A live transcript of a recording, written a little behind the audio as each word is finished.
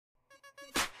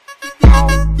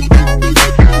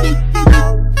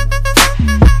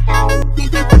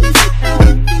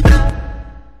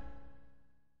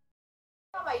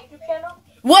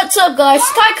What's up, guys?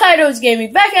 Sky Kaido's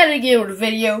Gaming back at it again with a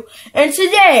video, and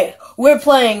today we're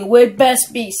playing with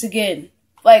Best Beast again.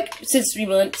 Like since 3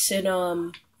 months,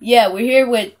 and yeah, we're here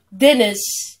with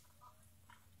Dennis.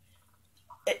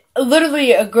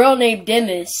 Literally a girl named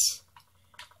Dennis,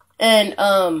 and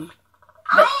I am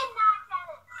not Dennis.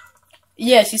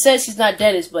 yeah, she says she's not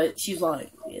Dennis, but she's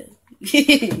lying. Yeah. No,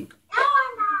 I'm not.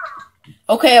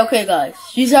 Okay, guys,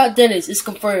 she's not Dennis. It's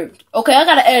confirmed. Okay, I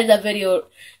gotta edit that video.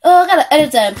 I gotta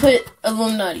edit that and put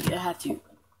Illuminati. I have to.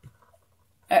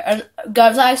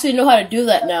 Guys, I actually know how to do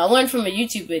that now. I learned from a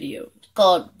YouTube video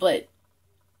called, but.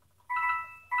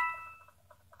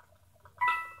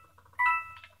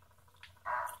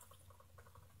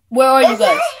 Where are you guys?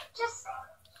 Is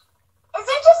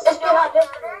there just no murder?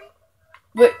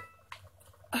 Wait.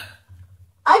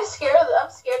 I'm scared of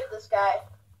this guy.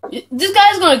 This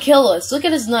guy's gonna kill us. Look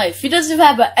at his knife. He doesn't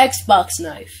have an Xbox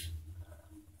knife.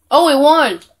 Oh, he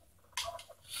won.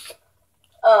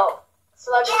 Oh,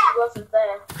 so that means he wasn't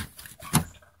there.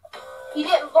 He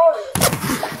didn't load it.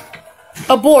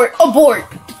 Abort! No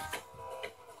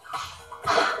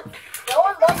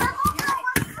one loaded it.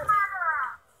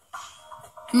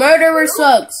 Murderer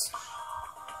sucks.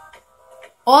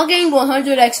 All gained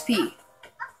 100 XP.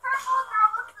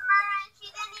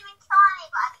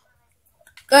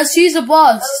 Cause she's a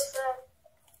boss.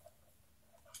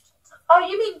 Oh,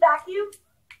 you mean vacuum?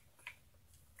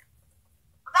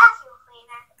 Vacuum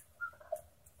cleaner.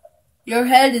 Your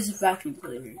head is a vacuum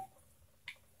cleaner.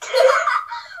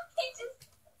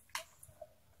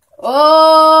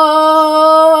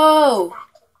 Oh!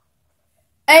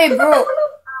 Hey,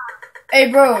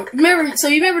 bro. Remember? So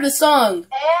you remember the song? And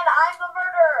I'm a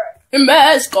murderer. In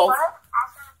mask off.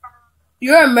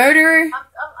 You're a murderer.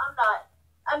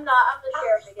 I'm not. I'm the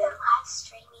sheriff again. Live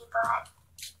streaming, but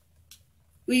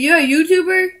Well, you're a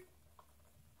YouTuber.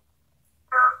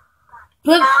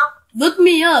 no. Look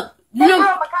me up. You Hey, know. bro,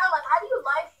 Mikaela, how do you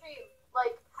live stream?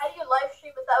 Like, how do you live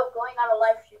stream without going on a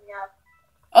live stream app?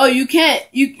 Oh, you can't.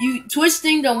 You Twitch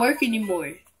thing don't work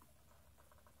anymore.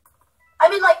 I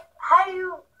mean, like, how do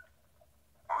you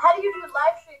do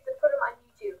live streams and put them on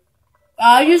YouTube?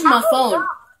 I use my phone.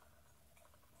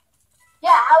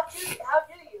 Yeah, how do you?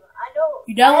 I know.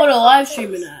 You download a live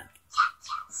streaming app.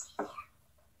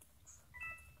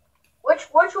 Which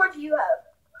one do you have?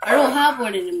 I don't have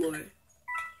one anymore.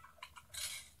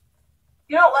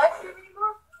 You don't live stream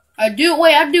anymore? I do.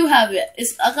 Wait, I do have it.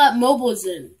 I got mobiles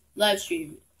in live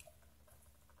stream.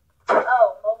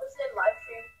 Oh, mobiles in live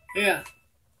stream. Yeah.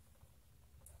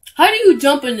 How do you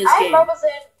jump in this I game? have mobiles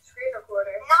in screen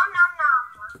recorder. No.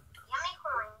 Yummy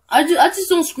coins. I just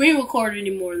don't screen record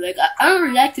anymore. Like I don't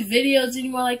react to videos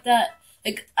anymore like that.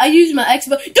 Like I use my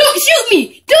Xbox. Don't shoot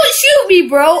me! Don't shoot me,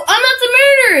 bro! I'm not the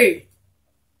murderer.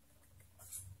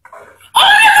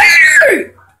 I'm the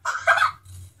murderer!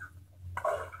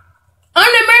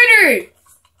 I'm the murderer!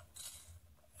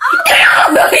 Get out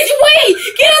of his way!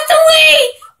 Get out the way!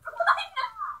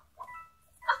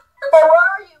 Hey, where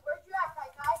are you? Where'd you at,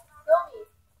 Kai? Kill me.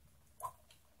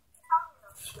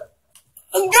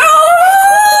 No!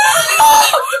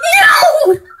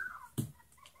 No!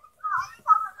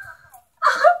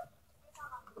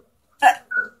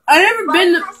 I never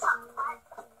been to...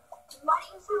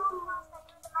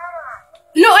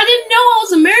 No, I didn't know I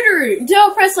was a murderer until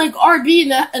I pressed like RB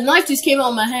and a knife just came out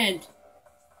of my hand.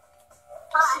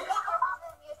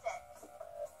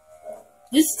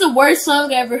 This is the worst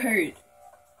song I ever heard.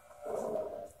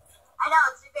 I know,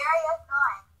 it's very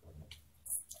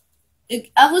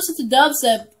annoying. I've listened to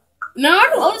dubstep. No, I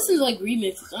don't listen to like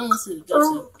remixes. I don't listen to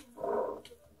dubstep.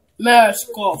 Mask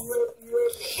off.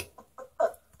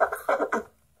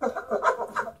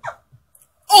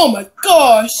 Oh my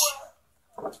gosh!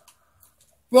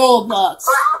 Roblox.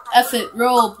 F it,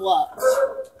 Roblox.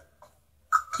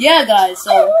 Yeah, guys,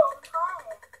 so.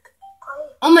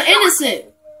 I'm an innocent.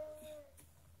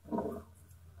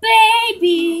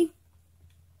 Baby.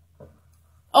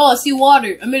 Oh, I see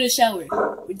water. I'm in a shower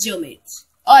with jailmates.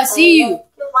 Oh, I see you.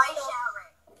 Why shower?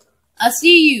 I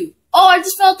see you. Oh, I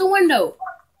just fell out the window.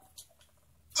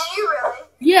 Did you really?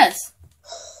 Yes.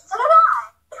 So did I.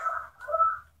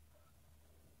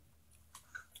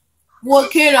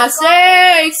 What can I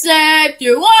say except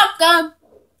you're welcome?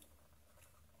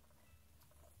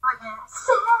 What can I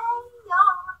say? You're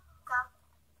welcome.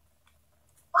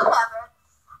 Whatever.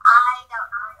 I don't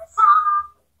know the song.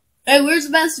 Hey, where's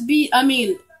the best beat?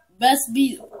 Best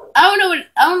beat. I don't know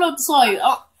what to call you.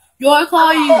 You wanna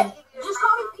call you? Just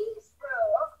call me Peace, bro,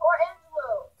 or Angelo.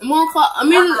 I'm gonna call.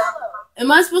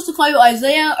 Am I supposed to call you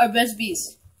Isaiah or Best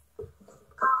Beast?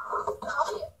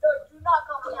 Call me, do not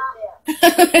call me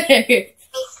Isaiah.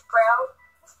 Beast, bro.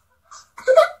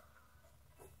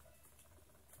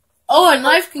 Oh, a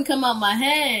knife can come out my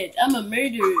head. I'm a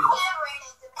murderer. You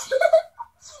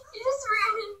just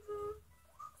ran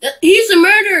into. He's a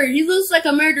murderer. He looks like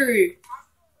a murderer.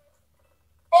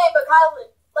 Hey, but Kylan,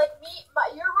 like me,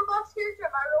 your Roblox character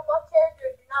and my Roblox character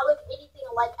do not look anything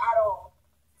alike at all.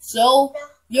 So,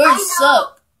 yours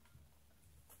suck.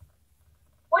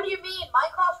 What do you mean?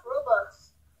 Mine cost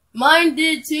Robux. Mine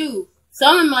did too.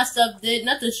 Some of my stuff did,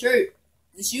 not the shirt.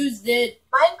 The shoes did.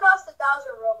 Mine cost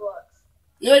 1,000 Robux.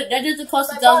 No, that doesn't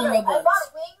cost I 1,000 bought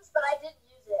Robux. wings, but I didn't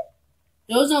use it.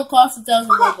 Those don't cost 1,000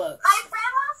 Robux. My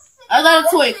friend wants to I got a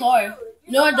toy Yes, they car. do.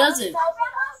 You No, know it how doesn't. many thousand,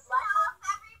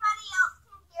 everybody else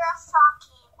can hear us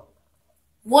talking.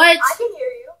 What? I can hear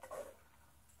you.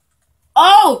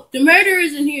 Oh, the murderer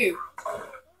is in here. Oh,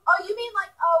 you mean like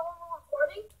when we're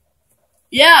recording?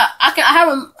 Yeah, I have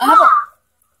a.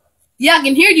 Yeah, I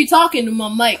can hear you talking to my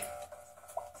mic. Wait, are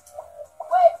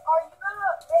you gonna?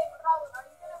 Hey, Colin, are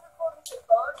you gonna record with your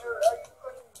phone, or are you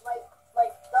recording like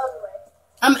the other way?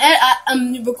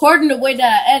 I'm recording the way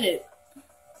that I edit.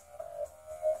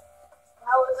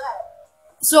 How was that?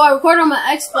 So I record on my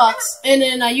Xbox, and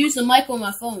then I use the mic on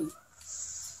my phone.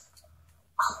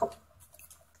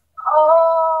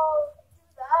 Oh, you do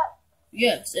that?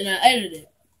 Yes, and I edit it.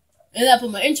 And I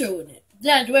put my intro in it.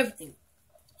 Then I do everything.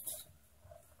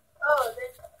 Oh, then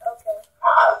okay.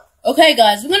 Okay,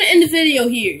 guys, we're gonna end the video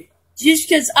here. Just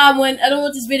because I don't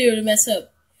want this video to mess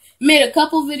up. Made a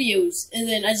couple videos, and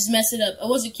then I just messed it up. I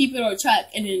wasn't keeping it on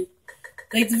track, and then,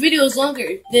 like, the video is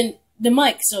longer than the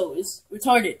mic, so it's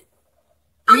retarded.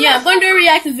 And yeah, I'm going to do a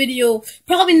reaction video,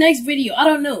 probably next video, I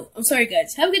don't know. I'm sorry,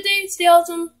 guys. Have a good day, stay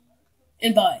awesome,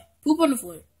 and bye. Poop on the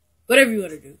floor. Whatever you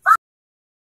want to do.